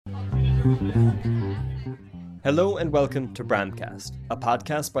Hello and welcome to Bramcast, a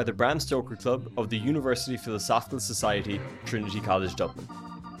podcast by the Bram Stoker Club of the University Philosophical Society, Trinity College, Dublin.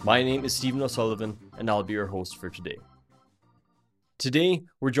 My name is Stephen O'Sullivan and I'll be your host for today. Today,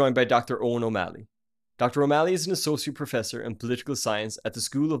 we're joined by Dr. Eoin O'Malley. Dr. O'Malley is an associate professor in political science at the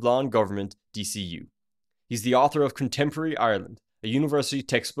School of Law and Government, DCU. He's the author of Contemporary Ireland, a university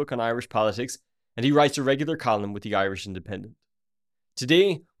textbook on Irish politics, and he writes a regular column with the Irish Independent.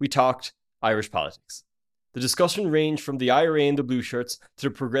 Today, we talked Irish politics. The discussion ranged from the IRA and the Blue Shirts to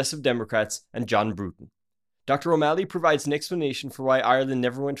the Progressive Democrats and John Bruton. Dr. O'Malley provides an explanation for why Ireland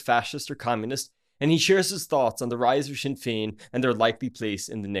never went fascist or communist, and he shares his thoughts on the rise of Sinn Féin and their likely place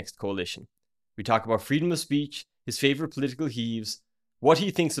in the next coalition. We talk about freedom of speech, his favourite political heaves, what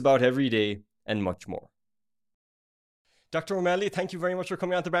he thinks about every day, and much more. Dr. O'Malley, thank you very much for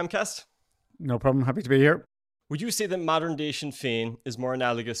coming on the Bramcast. No problem, happy to be here. Would you say that modern day Sinn Féin is more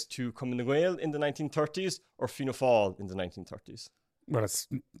analogous to Cumann na Gael in the 1930s or Fianna Fáil in the 1930s? Well, it's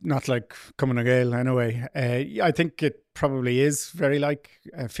not like Cumann na Gael anyway. I think it probably is very like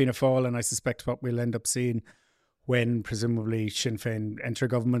Fianna Fáil, and I suspect what we'll end up seeing when presumably Sinn Féin enter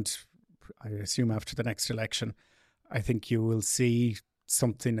government, I assume after the next election, I think you will see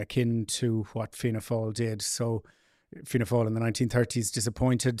something akin to what Fianna Fáil did. So Fianna Fáil in the 1930s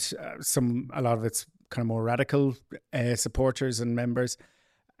disappointed a lot of its kind of more radical supporters and members,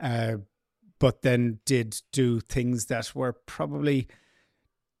 but then did do things that were probably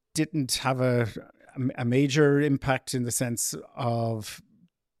didn't have a major impact in the sense of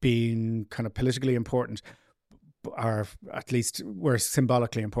being kind of politically important, or at least were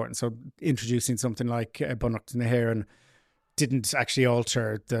symbolically important. So introducing something like Bunnocht na hÉireann didn't actually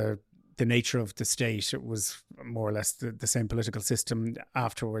alter the nature of the state. It was more or less the same political system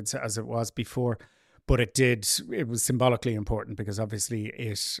afterwards as it was before. But it was symbolically important because obviously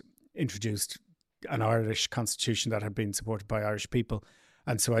it introduced an Irish constitution that had been supported by Irish people.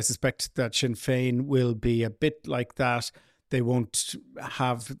 And so I suspect that Sinn Féin will be a bit like that. They won't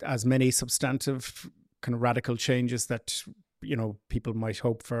have as many substantive kind of radical changes that, you know, people might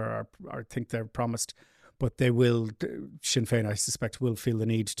hope for or think they're promised. But they will, Sinn Féin, I suspect, will feel the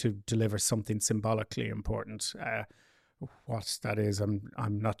need to deliver something symbolically important. What that is,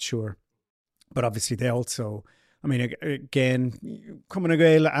 I'm not sure. But obviously they also, I mean, again, Cumann na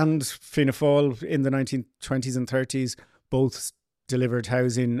Gael and Fianna Fáil in the 1920s and 30s both delivered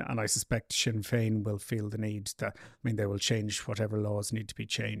housing, and I suspect Sinn Féin will feel the need that, I mean, they will change whatever laws need to be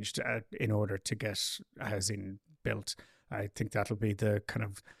changed in order to get housing built. I think that'll be the kind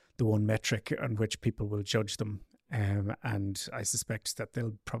of the one metric on which people will judge them. And I suspect that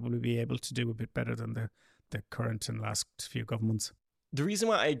they'll probably be able to do a bit better than the current and last few governments. The reason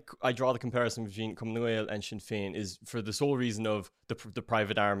why I draw the comparison between Cumann na Gael and Sinn Féin is for the sole reason of the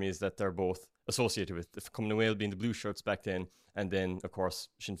private armies that they're both associated with. The Cumann na Gael being the Blue Shirts back then, and then, of course,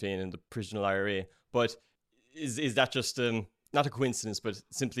 Sinn Féin and the provisional IRA. But is that just not a coincidence, but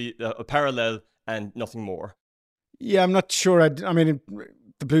simply a parallel and nothing more? Yeah, I'm not sure. I mean,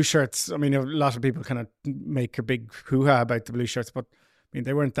 the Blue Shirts, I mean, a lot of people kind of make a big hoo-ha about the Blue Shirts, but I mean,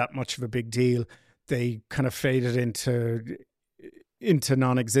 they weren't that much of a big deal. They kind of faded into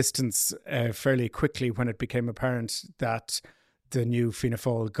non-existence fairly quickly when it became apparent that the new Fianna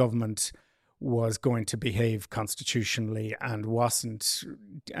Fáil government was going to behave constitutionally and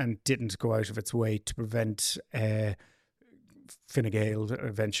didn't go out of its way to prevent Fine Gael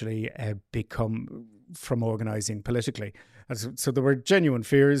eventually become from organising politically. So there were genuine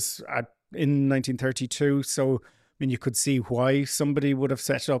fears in 1932. So I mean, you could see why somebody would have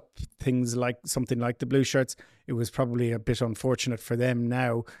set up things like something like the Blue Shirts. It was probably a bit unfortunate for them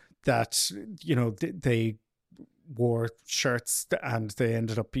now that, you know, they wore shirts and they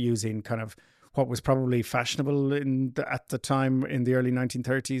ended up using kind of what was probably fashionable at the time in the early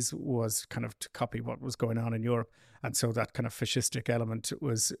 1930s was kind of to copy what was going on in Europe. And so that kind of fascistic element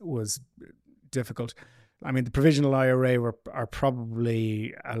was difficult. I mean, the provisional IRA are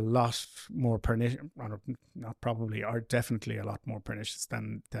probably a lot more pernicious, not probably, are definitely a lot more pernicious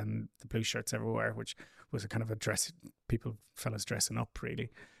than the Blue Shirts ever were, which was a kind of fellas dressing up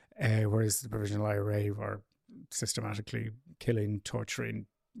really. Whereas the provisional IRA were systematically killing, torturing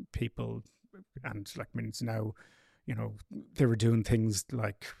people. And like, I mean, it's now, you know, they were doing things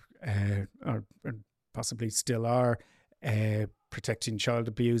like, or possibly still are, protecting child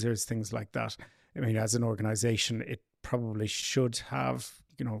abusers, things like that. I mean, as an organisation, it probably should have,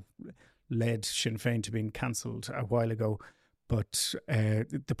 you know, led Sinn Féin to being cancelled a while ago. But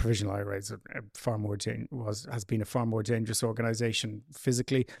the Provisional IRA is has been a far more dangerous organisation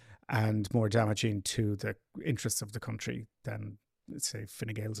physically and more damaging to the interests of the country than say,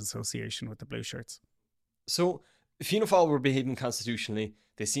 Fine Gael's association with the Blue Shirts. So Fianna Fáil were behaving constitutionally.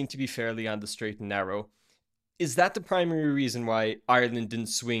 They seemed to be fairly on the straight and narrow. Is that the primary reason why Ireland didn't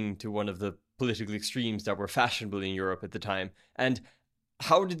swing to one of the political extremes that were fashionable in Europe at the time? And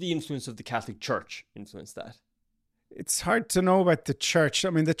how did the influence of the Catholic Church influence that? It's hard to know about the church. I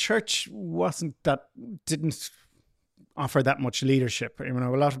mean, the church didn't offer that much leadership. You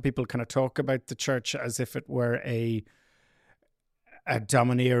know, a lot of people kind of talk about the church as if it were a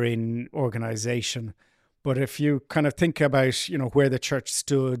domineering organization. But if you kind of think about, you know, where the church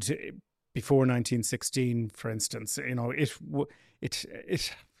stood before 1916, for instance, you know,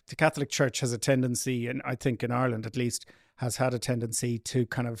 the Catholic Church has a tendency, and I think in Ireland at least, has had a tendency to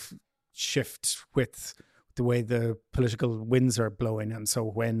kind of shift with the way the political winds are blowing. And so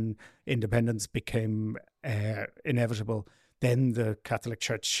when independence became inevitable, then the Catholic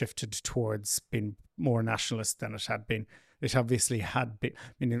Church shifted towards being more nationalist than it had been. It obviously had been,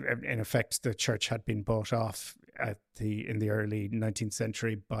 in effect, the church had been bought off in the early 19th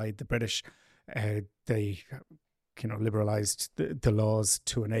century by the British. They, you know, liberalised the laws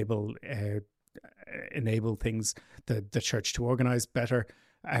to enable things, the church to organise better.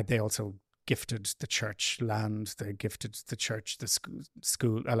 They also gifted the church land. They gifted the church the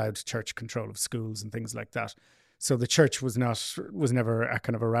school, allowed church control of schools and things like that. So the church was never a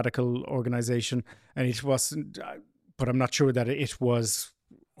kind of a radical organisation, and it wasn't. But I'm not sure that it was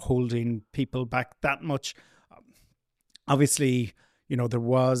holding people back that much. Obviously, you know, there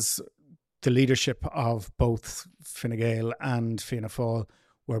was the leadership of both Fine Gael and Fianna Fáil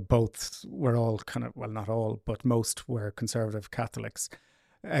were all kind of, well, not all, but most were conservative Catholics.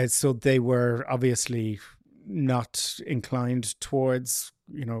 So they were obviously not inclined towards,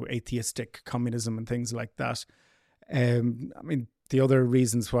 you know, atheistic communism and things like that. I mean, the other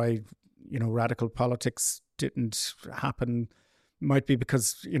reasons why, you know, radical politics didn't happen might be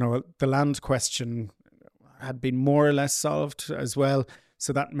because, you know, the land question had been more or less solved as well.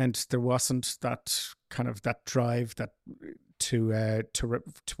 So that meant there wasn't that kind of that drive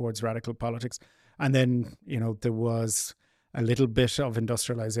towards radical politics. And then, you know, there was a little bit of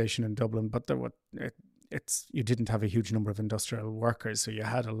industrialization in Dublin, but you didn't have a huge number of industrial workers. So you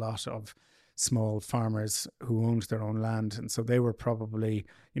had a lot of small farmers who owned their own land. And so they were probably,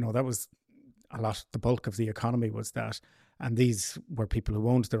 you know, that was the bulk of the economy was that. And these were people who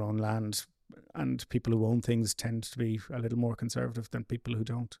owned their own land, and people who own things tend to be a little more conservative than people who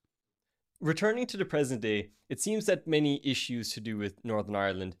don't. Returning to the present day, it seems that many issues to do with Northern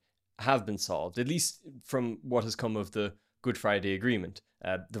Ireland have been solved, at least from what has come of the Good Friday Agreement,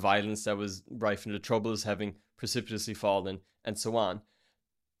 the violence that was rife in the Troubles having precipitously fallen, and so on.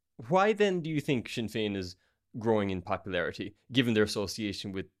 Why then do you think Sinn Féin is growing in popularity, given their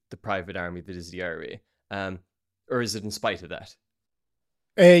association with the private army that is the IRA? Or is it in spite of that?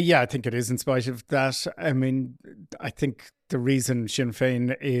 Yeah, I think it is in spite of that. I mean, I think the reason Sinn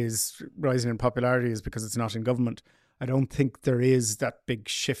Féin is rising in popularity is because it's not in government. I don't think there is that big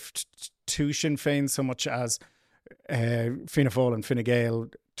shift to Sinn Féin so much as Fianna Fáil and Fine Gael.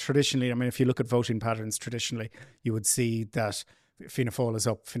 Traditionally, I mean, if you look at voting patterns traditionally, you would see that Fianna Fáil is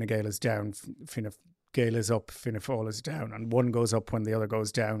up, Fine Gael is down, Fine Gael is up, Fianna Fáil is down, and one goes up when the other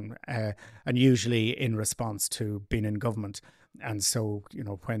goes down, and usually in response to being in government. And so, you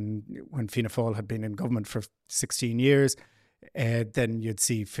know, when Fianna Fáil had been in government for 16 years, then you'd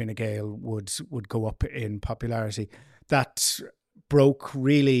see Fine Gael would go up in popularity. That broke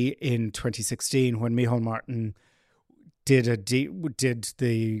really in 2016 when Micheál Martin did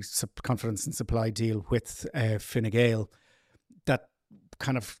the confidence and supply deal with Fine Gael. That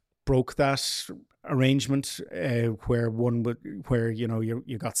kind of broke that arrangement where you know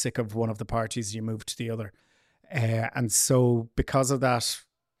you got sick of one of the parties, you moved to the other. And so because of that,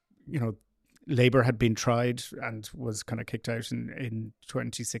 you know, Labour had been tried and was kind of kicked out in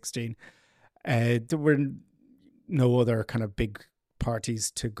 2016. There were no other kind of big parties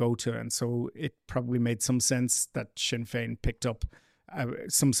to go to. And so it probably made some sense that Sinn Féin picked up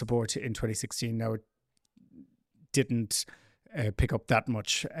some support in 2016. Now, it didn't pick up that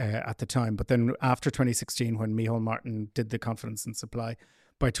much at the time. But then after 2016, when Micheál Martin did the confidence and supply,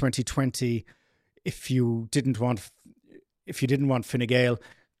 by 2020, if you didn't want Fine Gael,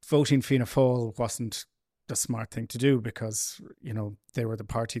 voting Fianna Fáil wasn't the smart thing to do because, you know, they were the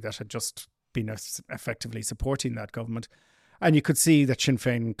party that had just been effectively supporting that government. And you could see that Sinn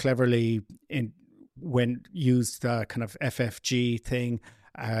Féin cleverly when used the kind of FFG thing.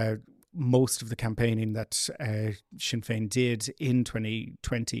 Most of the campaigning that Sinn Féin did in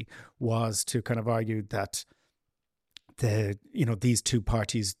 2020 was to kind of argue that these two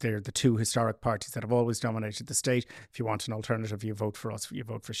parties, they're the two historic parties that have always dominated the state. If you want an alternative, you vote for us, you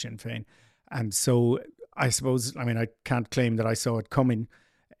vote for Sinn Féin. And so I suppose, I can't claim that I saw it coming,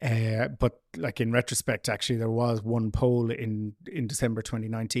 but like in retrospect, actually, there was one poll in December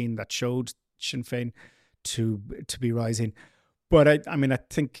 2019 that showed Sinn Féin to be rising. But I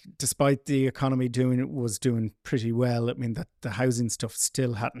think despite the economy was doing pretty well, that the housing stuff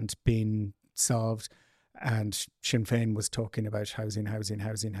still hadn't been solved. And Sinn Féin was talking about housing.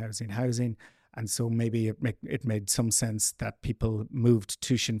 And so maybe it made some sense that people moved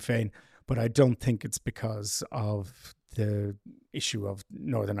to Sinn Féin. But I don't think it's because of the issue of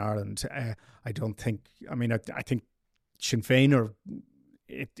Northern Ireland. I don't think, I think Sinn Féin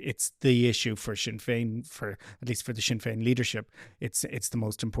it's the issue for Sinn Féin, at least for the Sinn Féin leadership. It's the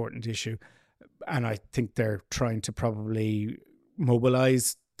most important issue. And I think they're trying to probably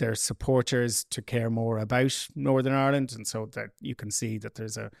mobilise their supporters to care more about Northern Ireland. And so that you can see that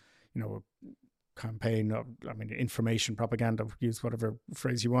there's a campaign of, information propaganda, use whatever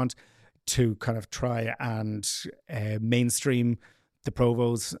phrase you want, to kind of try and mainstream the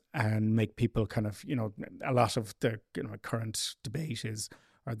Provos and make people kind of, a lot of the current debate is,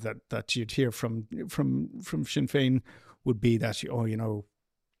 or that you'd hear from Sinn Féin would be that,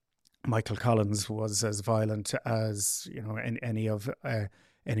 Michael Collins was as violent as, any of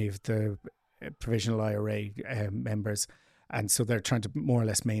the provisional IRA members. And so they're trying to more or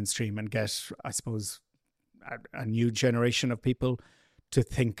less mainstream and get, I suppose, a new generation of people to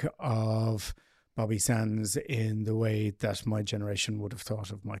think of Bobby Sands in the way that my generation would have thought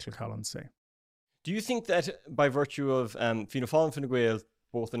of Michael Collins, say. Do you think that by virtue of Fianna Fáil and Fine Gael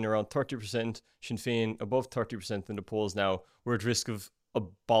both in around 30%, Sinn Féin above 30% in the polls now, we're at risk of a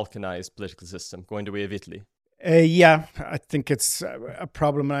balkanised political system going the way of Italy? Yeah, I think it's a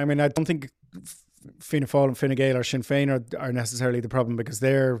problem. I don't think Fianna Fáil and Fine Gael or Sinn Féin are necessarily the problem, because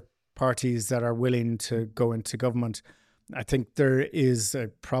they're parties that are willing to go into government. I think there is a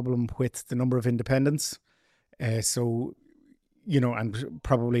problem with the number of independents. And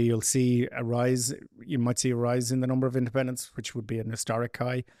probably you'll see a rise. You might see a rise in the number of independents, which would be an historic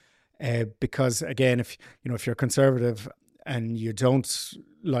high. Because again, if you're conservative and you don't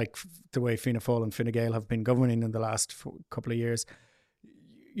like the way Fianna Fáil and Fine Gael have been governing in the last couple of years,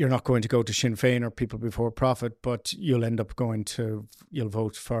 you're not going to go to Sinn Féin or People Before Profit, but you'll end up you'll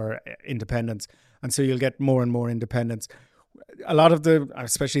vote for independence. And so you'll get more and more independents. A lot of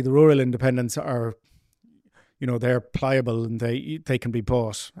especially the rural independents are, they're pliable and they can be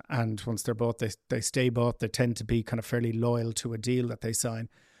bought. And once they're bought, they stay bought. They tend to be kind of fairly loyal to a deal that they sign.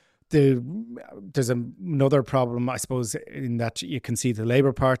 There's another problem, I suppose, in that you can see the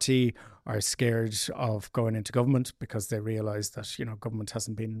Labour Party are scared of going into government because they realise that, government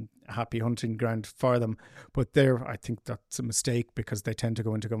hasn't been a happy hunting ground for them. But I think that's a mistake, because they tend to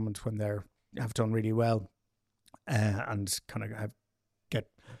go into government when have done really well, and kind of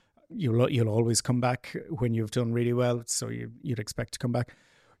you'll always come back when you've done really well. So you'd expect to come back.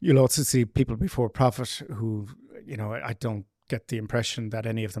 You'll also see People Before Profit who, I don't get the impression that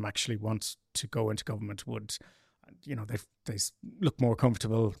any of them actually want to go into government. They look more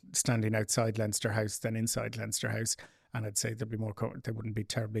comfortable standing outside Leinster House than inside Leinster House, and I'd say they wouldn't be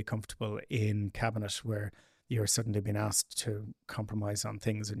terribly comfortable in cabinet where you're suddenly being asked to compromise on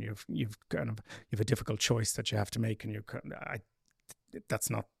things, and you've a difficult choice that you have to make, and that's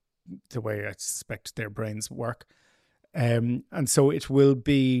not the way I suspect their brains work, and so it will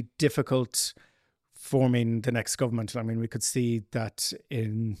be difficult forming the next government. We could see that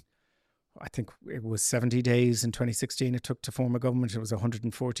I think it was 70 days in 2016 it took to form a government. It was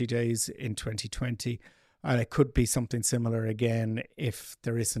 140 days in 2020. And it could be something similar again if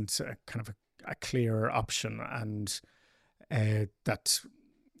there isn't a kind of a clear option, and that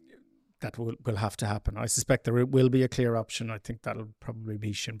will have to happen. I suspect there will be a clear option. I think that'll probably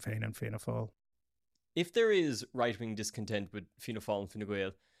be Sinn Féin and Fianna Fáil. If there is right-wing discontent with Fianna Fáil and Fine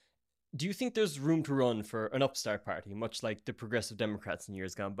Gael, do you think there's room to run for an upstart party, much like the Progressive Democrats in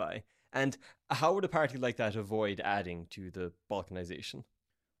years gone by? And how would a party like that avoid adding to the balkanisation?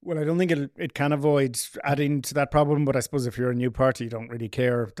 Well, I don't think it can avoid adding to that problem, but I suppose if you're a new party, you don't really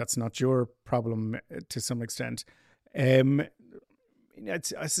care. That's not your problem to some extent. I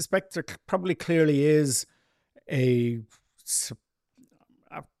suspect there probably clearly is a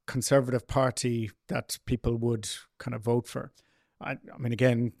conservative party that people would kind of vote for.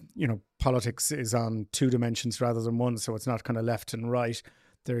 Again, politics is on two dimensions rather than one, so it's not kind of left and right.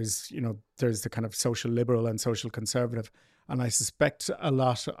 There's the kind of social liberal and social conservative. And I suspect a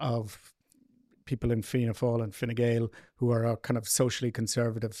lot of people in Fianna Fáil and Fine Gael who are kind of socially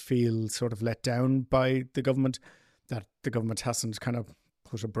conservative feel sort of let down by the government. that the government hasn't kind of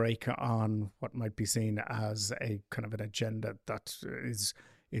put a brake on what might be seen as a kind of an agenda that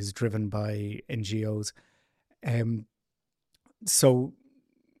is driven by NGOs. So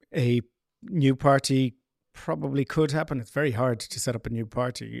a new party probably could happen. It's very hard to set up a new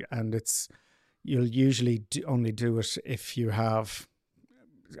party, and you'll usually only do it if you have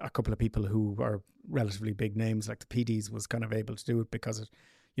a couple of people who are relatively big names. Like the PDs was kind of able to do it because it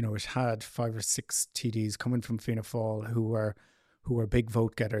had 5 or 6 TDs coming from Fianna Fáil who were big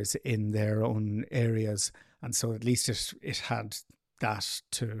vote getters in their own areas, and so at least it had that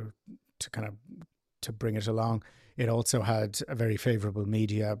to kind of to bring it along. It also had a very favourable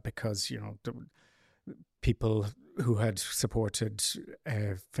media because the people who had supported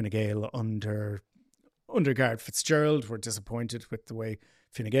Fine Gael under Garret Fitzgerald were disappointed with the way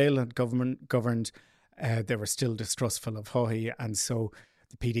Fine Gael had governed. They were still distrustful of Haughey, and so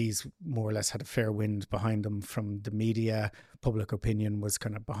the PDs more or less had a fair wind behind them from the media. Public opinion was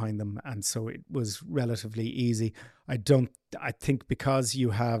kind of behind them, and so it was relatively easy. I think because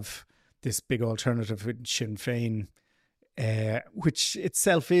you have this big alternative with Sinn Féin, which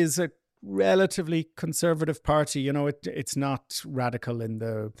itself is a relatively conservative party. It's not radical in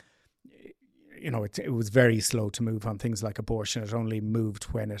the. It was very slow to move on things like abortion. It only moved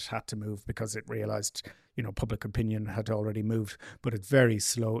when it had to move because it realised, public opinion had already moved. But it's very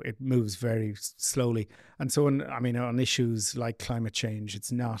slow. It moves very slowly. And so, on issues like climate change,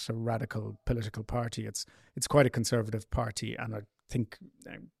 it's not a radical political party. It's quite a conservative party. And I think,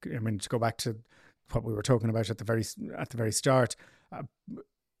 to go back to what we were talking about at the very start,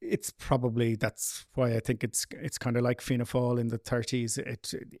 it's probably, that's why I think it's kind of like Fianna Fáil in the 30s.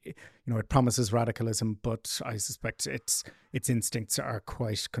 It promises radicalism, but I suspect its instincts are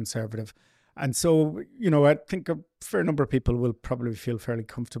quite conservative. And so, I think a fair number of people will probably feel fairly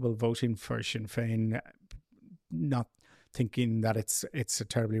comfortable voting for Sinn Féin, not thinking that it's a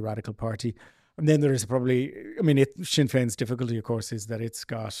terribly radical party. And then there is probably, Sinn Féin's difficulty, of course, is that it's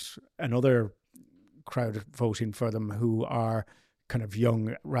got another crowd voting for them who are kind of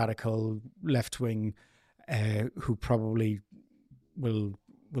young, radical, left-wing, who probably will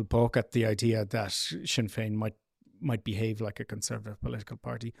balk at the idea that Sinn Féin might behave like a conservative political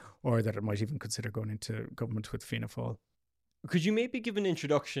party, or that it might even consider going into government with Fianna Fáil. Could you maybe give an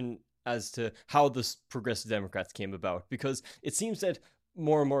introduction as to how the Progressive Democrats came about? Because it seems that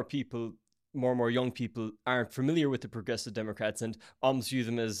more and more young people aren't familiar with the Progressive Democrats and almost view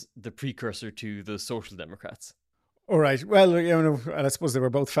them as the precursor to the Social Democrats. All right. Well, I suppose they were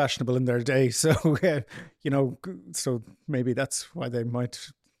both fashionable in their day, so so maybe that's why they might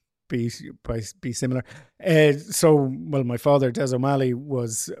be similar. My father, Des O'Malley,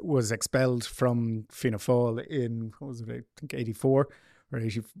 was expelled from Fianna Fáil in, what was it, I think 84 or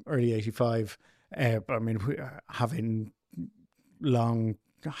early 85. Having long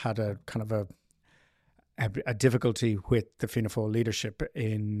had a kind of a difficulty with the Fianna Fáil leadership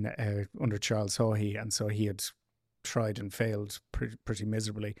under Charles Haughey, and so he had tried and failed pretty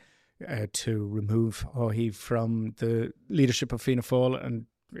miserably to remove Haughey from the leadership of Fianna Fáil, and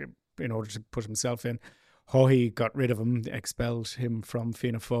in order to put himself in. Haughey got rid of him, expelled him from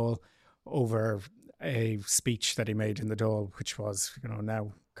Fianna Fáil over a speech that he made in the Dáil, which was,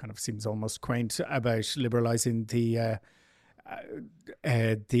 now kind of seems almost quaint, about liberalising the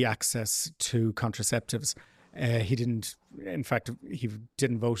access to contraceptives. He didn't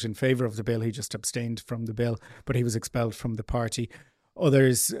vote in favour of the bill. He just abstained from the bill, but he was expelled from the party.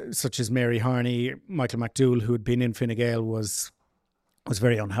 Others, such as Mary Harney, Michael McDougall, who had been in Fine Gael, was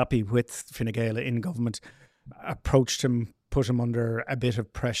very unhappy with Fine Gael in government, approached him, put him under a bit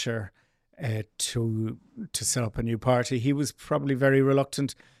of pressure to set up a new party. He was probably very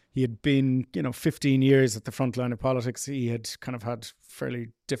reluctant. He had been, 15 years at the front line of politics. He had kind of had fairly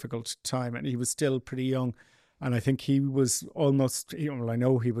difficult time, and he was still pretty young. And I think he was almost, I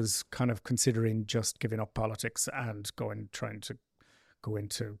know he was kind of considering just giving up politics and trying to go in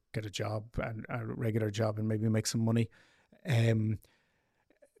to get a job, and a regular job, and maybe make some money.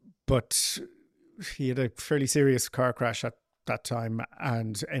 But he had a fairly serious car crash at that time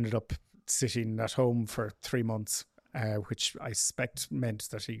and ended up sitting at home for 3 months, which I suspect meant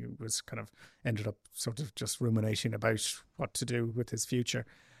that he was ended up sort of just ruminating about what to do with his future.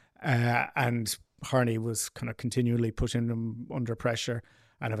 And Harney was kind of continually putting him under pressure,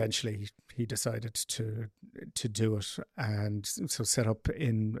 and eventually he decided to do it, and so set up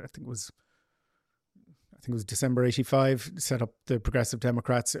in, I think it was December 85, set up the Progressive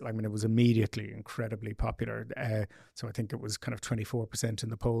Democrats. It was immediately incredibly popular. So I think it was kind of 24% in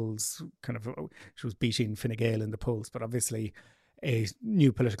the polls, which was beating Fine Gael in the polls. But obviously a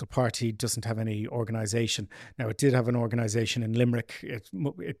new political party doesn't have any organisation. Now, it did have an organisation in Limerick.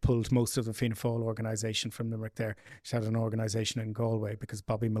 It pulled most of the Fianna Fáil organisation from Limerick there. It had an organisation in Galway because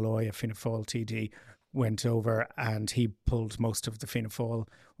Bobby Malloy, a Fianna Fáil TD, went over and he pulled most of the Fianna Fáil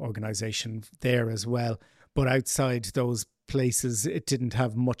organisation there as well. But outside those places, it didn't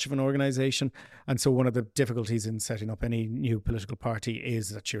have much of an organisation. And so one of the difficulties in setting up any new political party is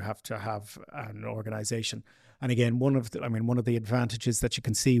that you have to have an organisation. And again, one of the advantages that you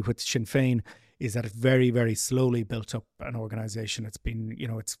can see with Sinn Féin is that it very, very slowly built up an organisation. It's been,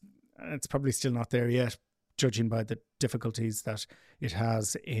 it's probably still not there yet, judging by the difficulties that it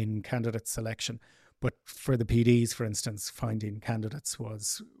has in candidate selection. But for the PDs, for instance, finding candidates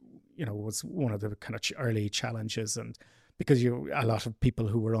was one of the kind of early challenges. And because a lot of people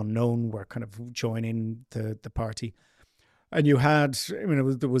who were unknown were kind of joining the party. And you had,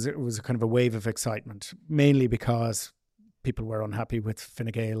 it was a kind of a wave of excitement, mainly because people were unhappy with Fine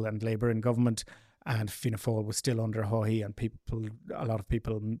Gael and Labour in government, and Fianna Fáil was still under Haughey, and a lot of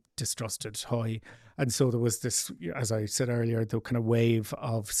people distrusted Haughey. And so there was this, as I said earlier, the kind of wave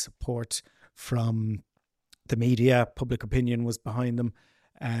of support from the media. Public opinion was behind them.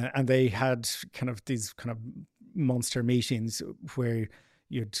 And they had kind of these kind of monster meetings where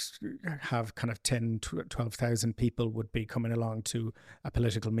you'd have kind of 10, 12,000 people would be coming along to a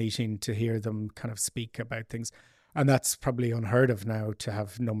political meeting to hear them kind of speak about things. And that's probably unheard of now, to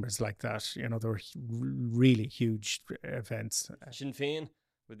have numbers like that. There were really huge events. Sinn Féin,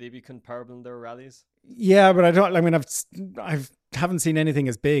 would they be comparable in their rallies? Yeah, but I haven't seen anything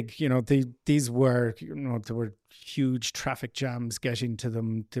as big. These were, there were huge traffic jams getting to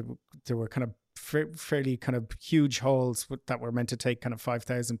them. There were kind of fairly kind of huge halls that were meant to take kind of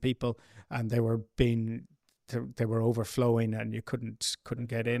 5,000 people, and they were overflowing, and you couldn't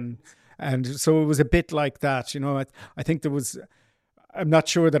get in. And so it was a bit like that. I think I'm not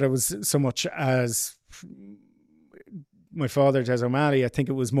sure that it was so much as my father, Des O'Malley. I think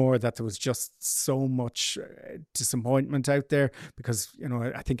it was more that there was just so much disappointment out there, because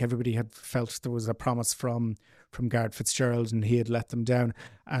I think everybody had felt there was a promise from Garret FitzGerald, and he had let them down.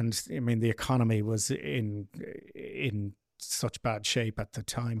 And the economy was in such bad shape at the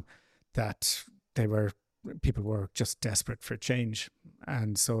time that people were just desperate for change.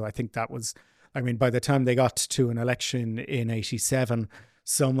 And so I think that was, by the time they got to an election in 87,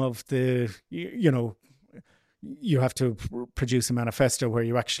 some of the, you have to produce a manifesto where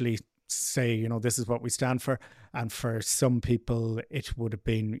you actually say, this is what we stand for. And for some people, it would have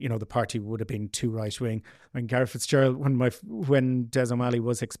been, the party would have been too right wing. Garret FitzGerald, when Des O'Malley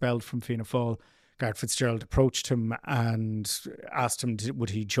was expelled from Fianna Fáil, Garret FitzGerald approached him and asked him, would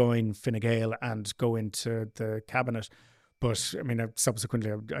he join Fine Gael and go into the cabinet. But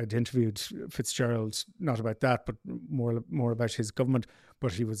subsequently I'd interviewed FitzGerald, not about that, but more about his government.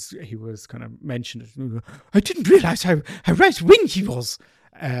 But he was kind of mentioned it. I didn't realise how right wing he was.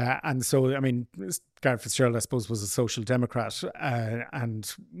 And so, Garret FitzGerald, I suppose, was a social democrat,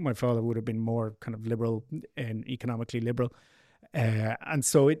 and my father would have been more kind of liberal and economically liberal. And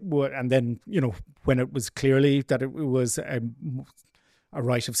so it would, and then, when it was clearly that it was a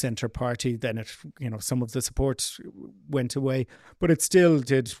right of centre party, then it, some of the support went away, but it still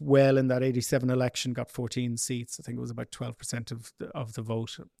did well in that 87 election, got 14 seats. I think it was about 12% of the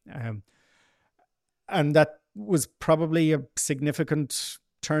vote. And that was probably a significant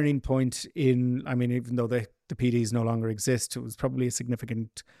turning point in, even though the PDs no longer exist, it was probably a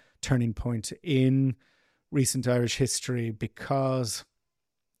significant turning point in recent Irish history, because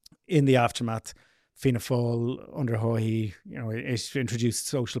in the aftermath, Fianna Fáil under Haughey, it introduced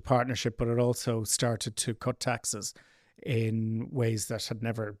social partnership, but it also started to cut taxes in ways that had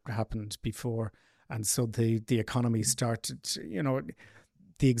never happened before. And so the economy started,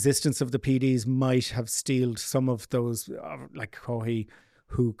 the existence of the PDs might have steeled some of those, like Haughey,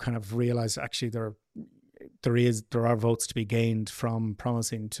 who kind of realised actually there are votes to be gained from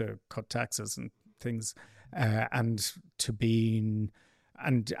promising to cut taxes and things, and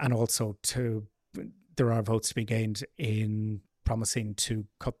also there are votes to be gained in promising to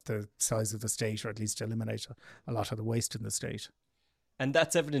cut the size of the state, or at least eliminate a lot of the waste in the state. And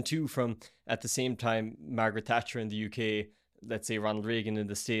that's evident too from, at the same time, Margaret Thatcher in the UK, let's say Ronald Reagan in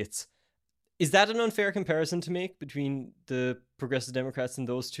the States. Is that an unfair comparison to make between the Progressive Democrats and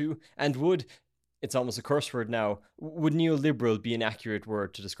those two? And would, it's almost a curse word now, would neoliberal be an accurate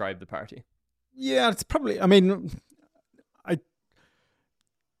word to describe the party? Yeah, it's probably,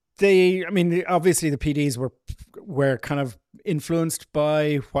 obviously the PDs were kind of influenced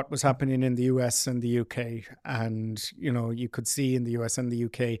by what was happening in the US and the UK. And, you could see in the US and the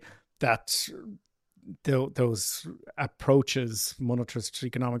UK that those approaches, monetarist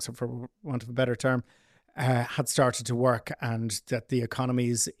economics, for want of a better term, had started to work, and that the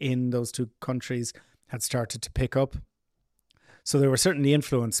economies in those two countries had started to pick up. So they were certainly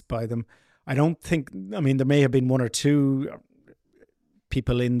influenced by them. I mean, there may have been one or two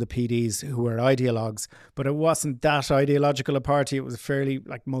people in the PDs who were ideologues, but it wasn't that ideological a party. It was fairly,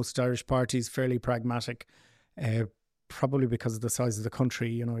 like most Irish parties, fairly pragmatic, probably because of the size of the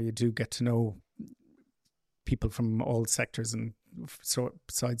country. You do get to know people from all sectors and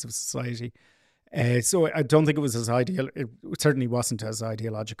sides of society. So I don't think it was as ideal. It certainly wasn't as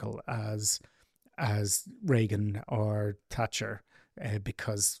ideological as Reagan or Thatcher,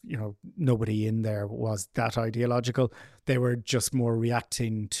 because nobody in there was that ideological. They were just more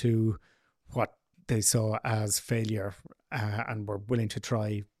reacting to what they saw as failure, and were willing to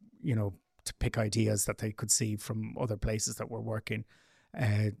try, to pick ideas that they could see from other places that were working.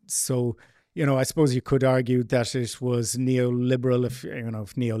 So I suppose you could argue that it was neoliberal, if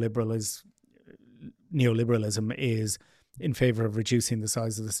neoliberalism is in favor of reducing the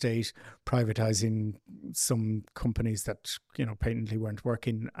size of the state, privatizing some companies that patently weren't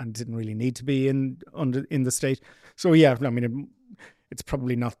working and didn't really need to be in the state. So yeah, I mean, it's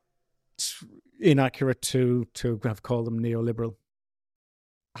probably not inaccurate to have called them neoliberal.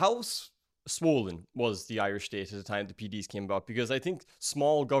 How swollen was the Irish state at the time the PDs came about? Because I think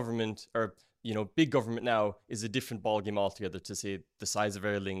small government, or big government now, is a different ballgame altogether to, say, the size of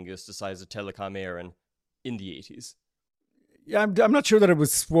Aer Lingus, the size of Telecom Éireann in the 80s. Yeah, I'm not sure that it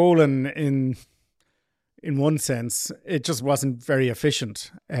was swollen in one sense. It just wasn't very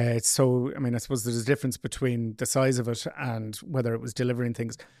efficient. So, I mean, I suppose there's a difference between the size of it and whether it was delivering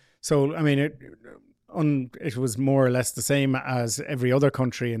things. So, I mean, it was more or less the same as every other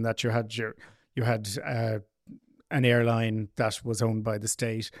country, in that you had an airline that was owned by the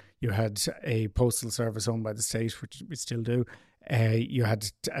state. You had a postal service owned by the state, which we still do. You had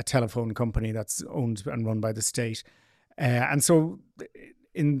a telephone company that's owned and run by the state. And so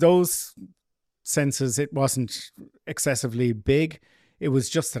in those senses, it wasn't excessively big. It was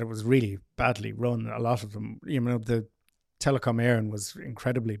just that it was really badly run. A lot of them, the Telecom Éireann was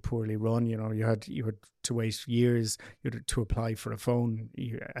incredibly poorly run. You had to wait years. You had to apply for a phone,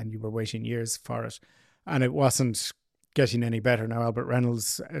 and you were waiting years for it. And it wasn't getting any better. Now, Albert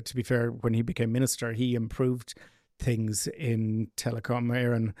Reynolds, to be fair, when he became minister, he improved things in Telecom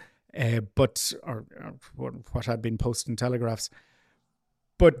Éireann, or what had been Post and Telegraphs.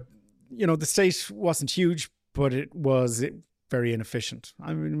 But, the state wasn't huge, but it was very inefficient.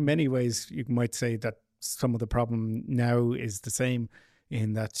 I mean, in many ways, you might say that some of the problem now is the same,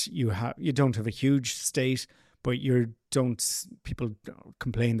 in that you don't have a huge state, but people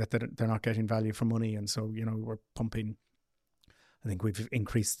complain that they're not getting value for money. And so, we're pumping. I think we've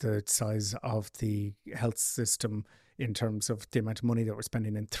increased the size of the health system in terms of the amount of money that we're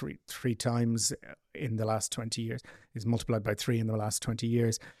spending in three times in the last 20 years, is multiplied by 3 in the last 20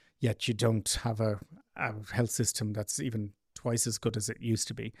 years. Yet you don't have a health system that's even twice as good as it used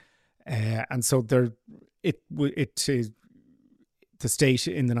to be. And so the state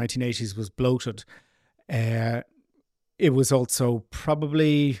in the 1980s was bloated. It was also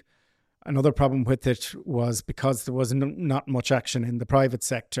probably, another problem with it was because there was not much action in the private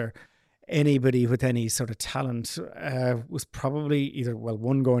sector. Anybody with any sort of talent was probably either,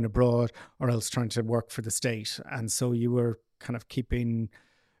 one, going abroad, or else trying to work for the state. And so you were kind of keeping,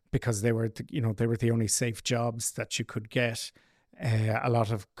 because they were the only safe jobs that you could get. A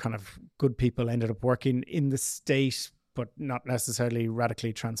lot of kind of good people ended up working in the state, but not necessarily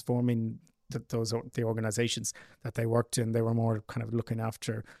radically transforming the organizations that they worked in. They were more kind of looking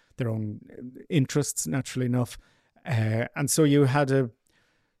after their own interests, naturally enough. And so you had a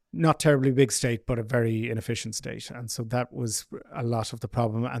not terribly big state, but a very inefficient state. And so that was a lot of the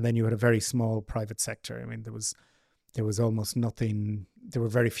problem. And then you had a very small private sector. I mean, there was almost nothing. There were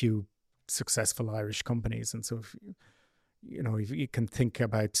very few successful Irish companies. And so if you can think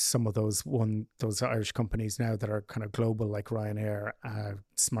about some of those Irish companies now that are kind of global, like Ryanair,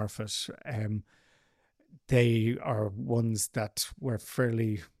 Smurfit, they are ones that were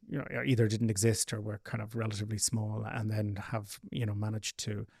fairly, either didn't exist or were kind of relatively small, and then have, managed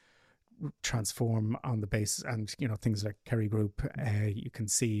to transform on the basis. And, things like Kerry Group, you can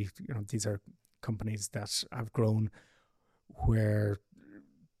see, these are companies that have grown where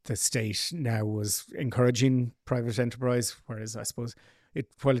the state now was encouraging private enterprise, whereas I suppose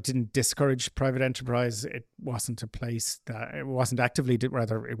while it didn't discourage private enterprise, it wasn't actively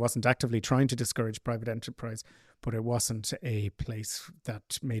trying to discourage private enterprise, but it wasn't a place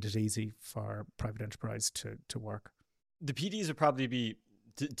that made it easy for private enterprise to work. The PDs would probably be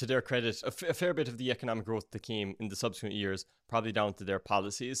to their credit, a fair bit of the economic growth that came in the subsequent years, probably down to their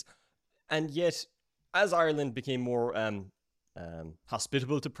policies. And yet, as Ireland became more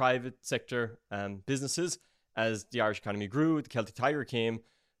hospitable to private sector businesses, as the Irish economy grew, the Celtic Tiger came,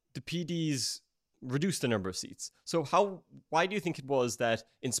 the PDs reduced the number of seats. So why do you think it was that,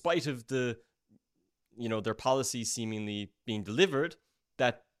 in spite of their policies seemingly being delivered,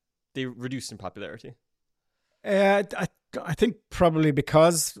 that they reduced in popularity? I think probably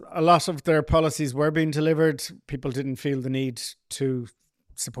because a lot of their policies were being delivered, people didn't feel the need to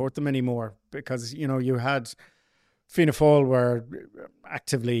support them anymore, because, you had Fianna Fáil were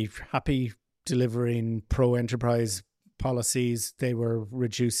actively happy delivering pro-enterprise policies. They were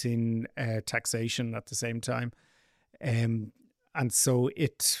reducing taxation at the same time. And so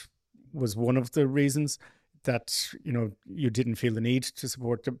it was one of the reasons that, you didn't feel the need to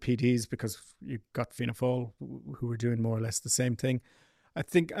support the PDs, because you got Fianna Fáil, who were doing more or less the same thing. The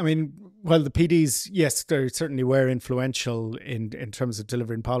PDs, yes, they certainly were influential in terms of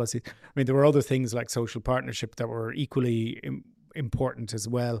delivering policy. There were other things like social partnership that were equally important as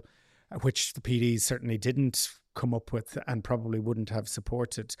well, which the PDs certainly didn't come up with and probably wouldn't have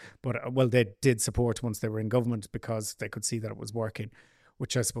supported. But, they did support once they were in government, because they could see that it was working,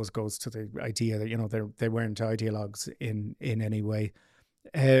 which I suppose goes to the idea that, they weren't ideologues in any way.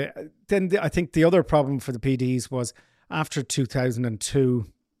 Then I think the other problem for the PDs was, after 2002,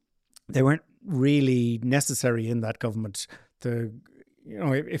 they weren't really necessary in that government.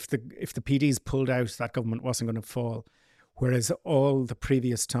 If the PDs pulled out, that government wasn't going to fall. Whereas all the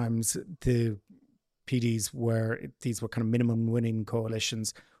previous times, the PDs these were kind of minimum winning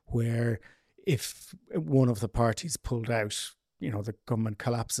coalitions, where if one of the parties pulled out, the government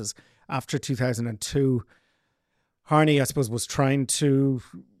collapses. After 2002, Harney, I suppose, was trying to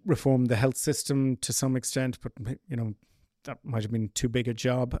reform the health system to some extent, but, that might have been too big a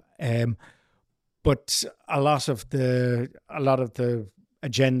job. But a lot of the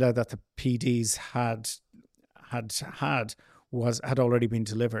agenda that the PDs had already been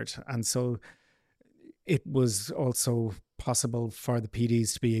delivered, and so it was also possible for the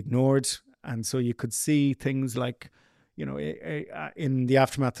PDs to be ignored. And so you could see things like, in the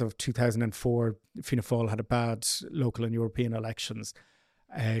aftermath of 2004, Fianna Fáil had a bad local and European elections.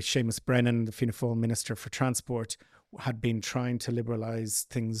 Seamus Brennan, the Fianna Fáil Minister for Transport, had been trying to liberalise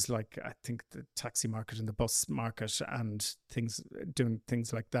things like, I think, the taxi market and the bus market and doing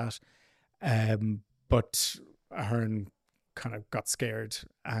things like that. But Ahern kind of got scared,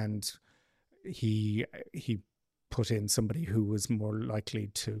 and he put in somebody who was more likely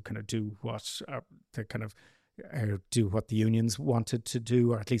to kind of do what the unions wanted to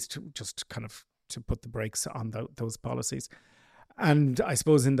do, or at least just kind of to put the brakes on those policies. And I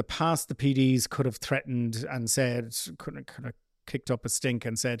suppose in the past, the PDs could have threatened and said, kind of kicked up a stink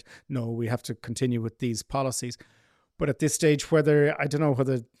and said, no, we have to continue with these policies. But at this stage, I don't know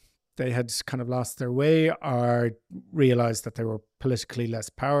whether they had kind of lost their way or realised that they were politically less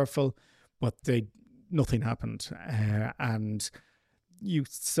powerful, but nothing happened. And you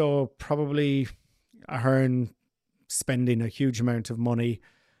saw probably Ahern spending a huge amount of money,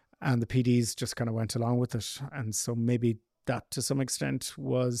 and the PDs just kind of went along with it. And so maybe that, to some extent,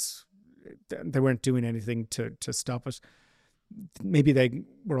 was they weren't doing anything to stop it. Maybe they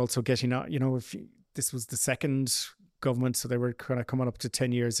were also getting out, if this was the second government, so they were kind of coming up to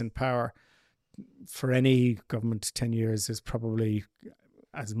 10 years in power. For any government, 10 years is probably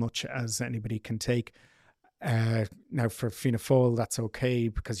as much as anybody can take. Now for Fianna Fáil, that's okay,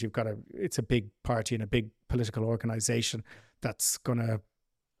 because it's a big party and a big political organisation that's gonna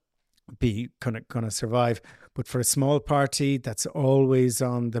survive. But for a small party that's always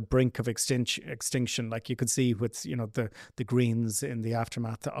on the brink of extinction, like you could see with the Greens in the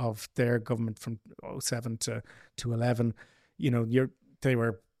aftermath of their government from 2007 to 2011, they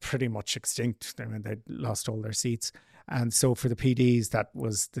were pretty much extinct. I mean, they'd lost all their seats, and so for the PDs that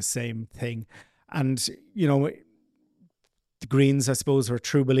was the same thing. And the Greens, I suppose, were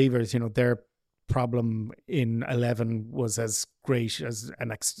true believers. Their problem in 2011 was as great as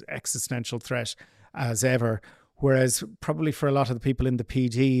an existential threat as ever. Whereas probably for a lot of the people in the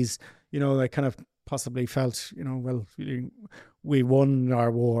PDs, they kind of possibly felt, we won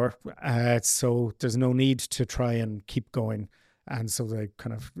our war, so there's no need to try and keep going. And so they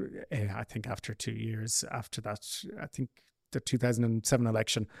kind of, I think after 2 years after that, I think the 2007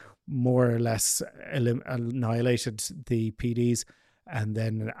 election more or less annihilated the PDs. And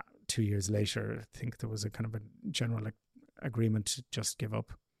then 2 years later, I think there was a kind of a general agreement to just give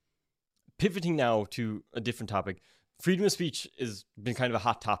up. Pivoting now to a different topic, freedom of speech has been kind of a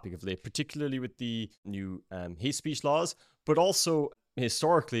hot topic of late, particularly with the new hate speech laws, but also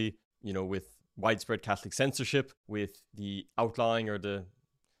historically, with widespread Catholic censorship, with the outlawing or the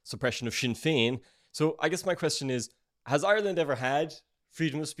suppression of Sinn Féin. So I guess my question is, has Ireland ever had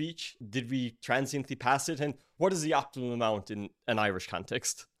freedom of speech? Did we transiently pass it? And what is the optimum amount in an Irish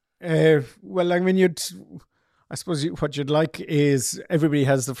context? Well, I mean, I suppose what you'd like is everybody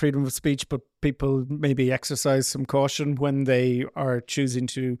has the freedom of speech, but people maybe exercise some caution when they are choosing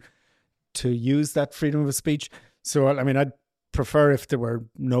to use that freedom of speech. So, I mean, I'd prefer if there were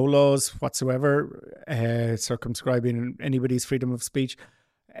no laws whatsoever circumscribing anybody's freedom of speech.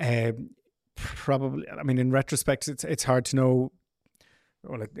 Probably, I mean, in retrospect, it's hard to know.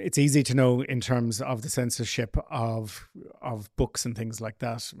 Well, it's easy to know in terms of the censorship of books and things like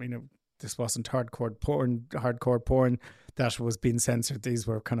that. I mean, this wasn't hardcore porn that was being censored. These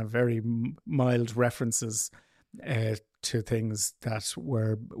were kind of very mild references to things that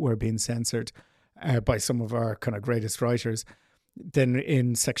were being censored by some of our kind of greatest writers. Then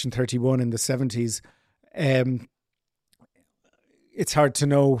in Section 31 in the 70s, it's hard to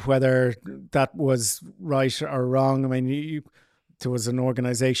know whether that was right or wrong. I mean, there was an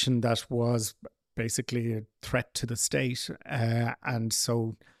organization that was basically a threat to the state. And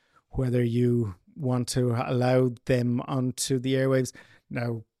so whether you want to allow them onto the airwaves.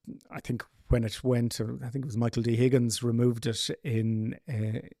 Now, I think when it went, I think it was Michael D. Higgins removed it in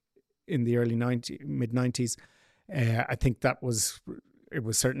the mid-90s. I think it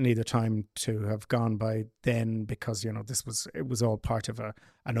was certainly the time to have gone by then, because it was all part of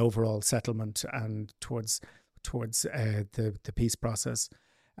an overall settlement and towards the peace process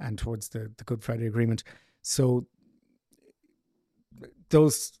and towards the Good Friday Agreement. So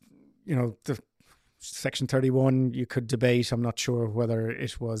those, the Section 31, you could debate. I'm not sure whether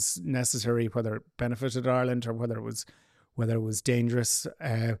it was necessary, whether it benefited Ireland, or whether it was dangerous.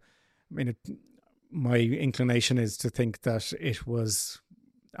 I mean, my inclination is to think that it was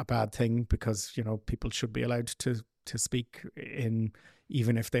a bad thing, because people should be allowed to speak in,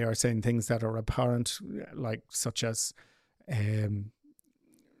 even if they are saying things that are abhorrent, like such as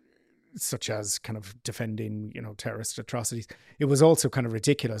kind of defending terrorist atrocities. It was also kind of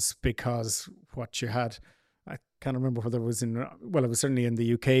ridiculous, because what you had, I can't remember whether it was it was certainly in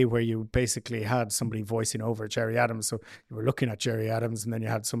the UK, where you basically had somebody voicing over Gerry Adams. So you were looking at Gerry Adams, and then you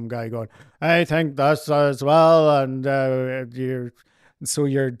had some guy going, "I think that's as well," and so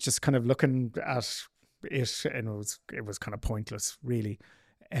you're just kind of looking at it, and it was kind of pointless, really.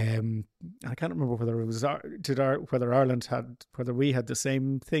 I can't remember whether it was whether Ireland whether we had the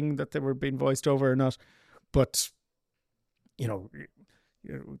same thing that they were being voiced over or not, but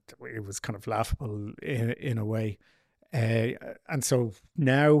it was kind of laughable in a way. And so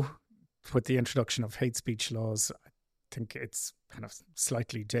now, with the introduction of hate speech laws, I think it's kind of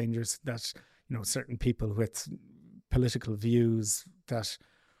slightly dangerous that certain people with political views that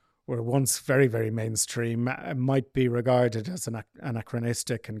were once very, very mainstream might be regarded as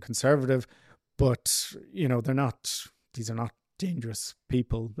anachronistic and conservative, but they're not. These are not dangerous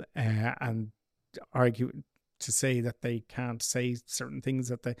people, and argue to say that they can't say certain things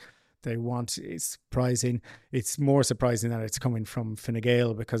that they want is surprising. It's more surprising that it's coming from Fine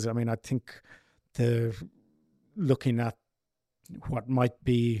Gael, because I mean, I think looking at what might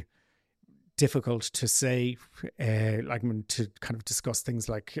be difficult to say, to kind of discuss things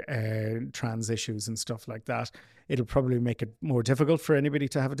like trans issues and stuff like that, it'll probably make it more difficult for anybody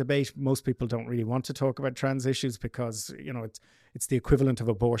to have a debate. Most people don't really want to talk about trans issues, because it's the equivalent of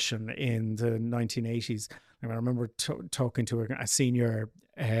abortion in the 1980s. I remember talking to a senior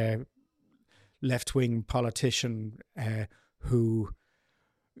left-wing politician who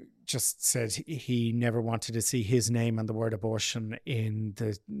just said he never wanted to see his name and the word abortion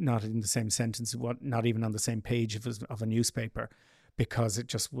not in the same sentence, not even on the same page of a newspaper, because it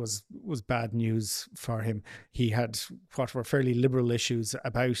just was bad news for him. He had what were fairly liberal issues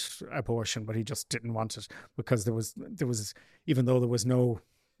about abortion, but he just didn't want it, because there was even though there was no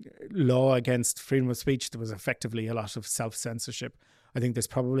law against freedom of speech, there was effectively a lot of self-censorship. I think there's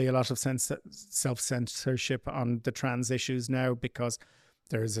probably a lot of self-censorship on the trans issues now, because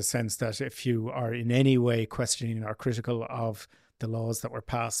there is a sense that if you are in any way questioning or critical of the laws that were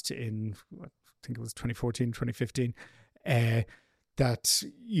passed in, I think it was 2014, 2015, that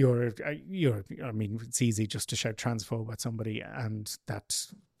I mean, it's easy just to shout transphobe at somebody, and that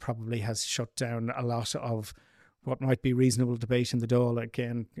probably has shut down a lot of what might be reasonable debate in the Dáil.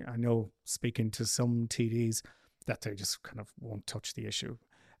 Again, I know, speaking to some TDs, that they just kind of won't touch the issue.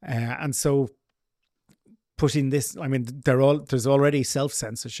 And so putting this, I mean, there's already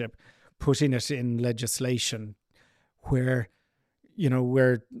self-censorship, putting it in legislation where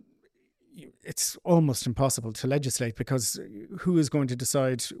it's almost impossible to legislate, because who is going to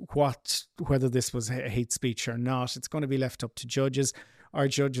decide whether this was hate speech or not? It's going to be left up to judges. Are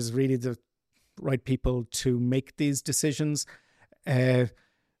judges really the right people to make these decisions? They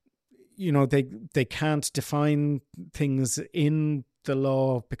can't define things in the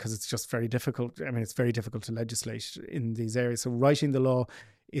law because it's just very difficult. I mean, it's very difficult to legislate in these areas. So writing the law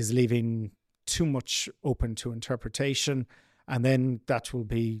is leaving too much open to interpretation, and then that will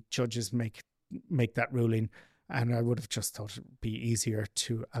be judges make that ruling. And I would have just thought it would be easier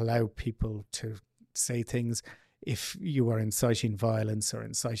to allow people to say things. If you are inciting violence or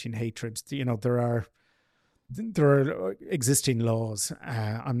inciting hatred, there are existing laws.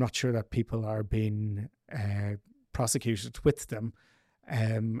 I'm not sure that people are being prosecuted with them.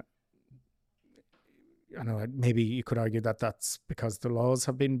 I know maybe you could argue that that's because the laws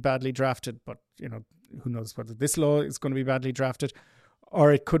have been badly drafted, but who knows whether this law is going to be badly drafted,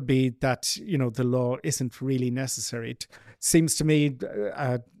 or it could be that the law isn't really necessary. It seems to me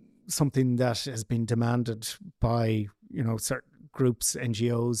something that has been demanded by certain groups,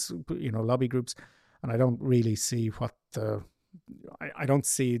 NGOs, lobby groups, and I don't really see I don't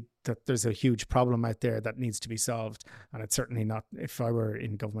see that there's a huge problem out there that needs to be solved. And it's certainly not, if I were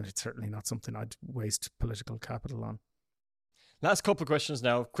in government, it's certainly not something I'd waste political capital on. Last couple of questions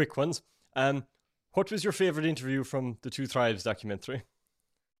now, quick ones. What was your favourite interview from the Two Thrives documentary?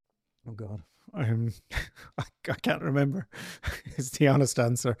 Oh, God. I can't remember is the honest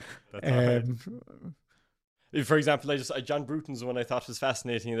answer. That's for example, John Bruton's one I thought was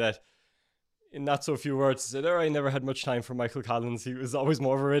fascinating, that in not so few words, he said, I never had much time for Michael Collins. He was always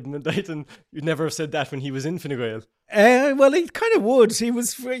more of a Redmondite, and you'd never have said that when he was in Fine Gael. Well, he kind of would. He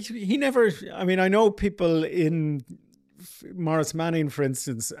never, I mean, I know people in Morris Manning, for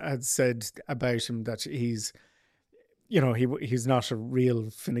instance, had said about him that he's not a real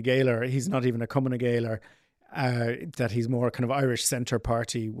Fine Gaeler. He's not even a Cumann Gaeler. That he's more kind of Irish Centre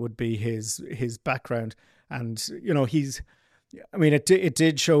Party would be his background. And, it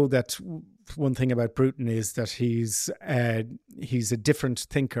did show that one thing about Bruton is that he's a different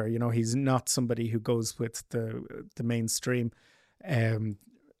thinker. He's not somebody who goes with the mainstream. I'm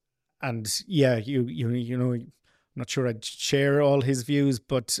not sure I'd share all his views,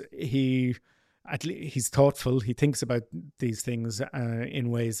 but he's thoughtful. He thinks about these things in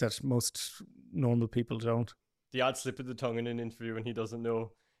ways that most normal people don't. The odd slip of the tongue in an interview when he doesn't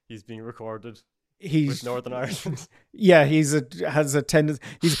know he's being recorded. With Northern Ireland. Yeah, he's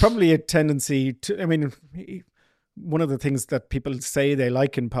probably a tendency to, one of the things that people say they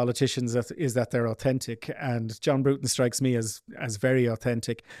like in politicians is that they're authentic. And John Bruton strikes me as very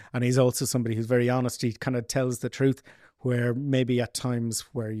authentic. And he's also somebody who's very honest. He kind of tells the truth, where maybe at times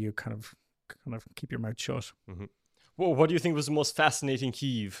where you kind of keep your mouth shut. Mm-hmm. Well, what do you think was the most fascinating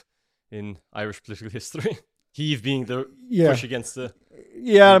heave in Irish political history? Heave being the push against the...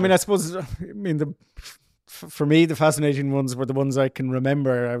 Yeah, I suppose, for me, the fascinating ones were the ones I can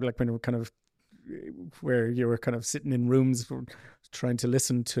remember. Like when we where you were kind of sitting in rooms trying to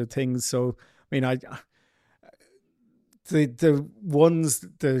listen to things. So, the ones,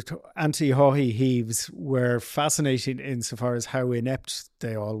 the anti-Haughey heaves were fascinating insofar as how inept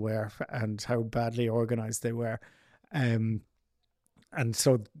they all were and how badly organised they were. And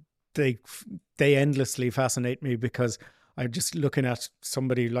so they endlessly fascinate me, because I'm just looking at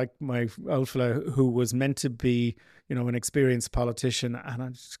somebody like my old fella who was meant to be, an experienced politician, and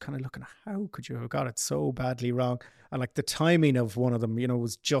I'm just kind of looking at how could you have got it so badly wrong? And like the timing of one of them,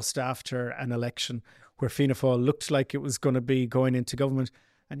 was just after an election where Fianna Fáil looked like it was going to be going into government,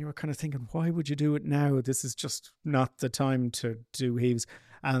 and you were kind of thinking, why would you do it now? This is just not the time to do heaves.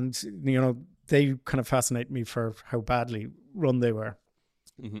 And, they kind of fascinate me for how badly run they were.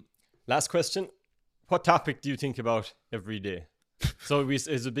 Mm-hmm. Last question. What topic do you think about every day? So it's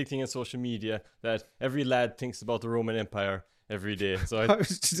a big thing in social media that every lad thinks about the Roman Empire every day. So I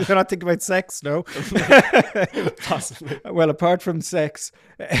was not thinking about sex, no. Possibly. Well, apart from sex,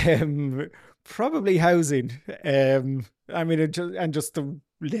 probably housing. And just the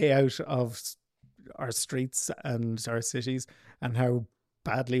layout of our streets and our cities, and how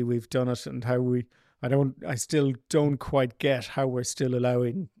badly we've done it, and how I still don't quite get how we're still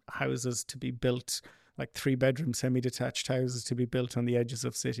allowing houses to be built, like 3-bedroom semi-detached houses to be built on the edges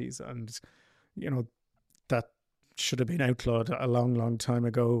of cities. And, that should have been outlawed a long, long time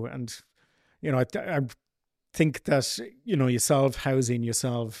ago. And, I think that, you solve housing, you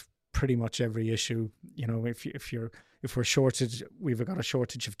solve pretty much every issue. If we've got a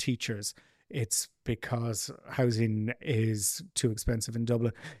shortage of teachers, it's because housing is too expensive in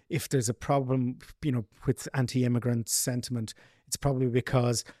Dublin. If there's a problem, with anti-immigrant sentiment, it's probably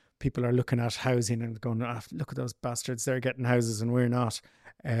because people are looking at housing and going, look at those bastards, they're getting houses and we're not.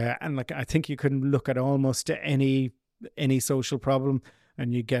 And like, I think you can look at almost any social problem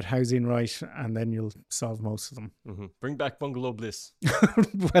and you get housing right, and then you'll solve most of them. Mm-hmm. Bring back bungalow bliss.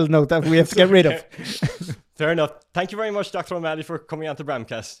 Well, no, that we have to get rid of. Fair enough. Thank you very much, Dr. O'Malley, for coming on to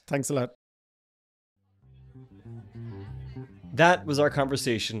Bramcast. Thanks a lot. That was our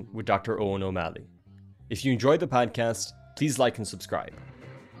conversation with Dr. Eoin O'Malley. If you enjoyed the podcast, please like and subscribe.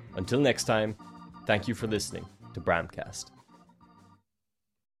 Until next time, thank you for listening to Bramcast.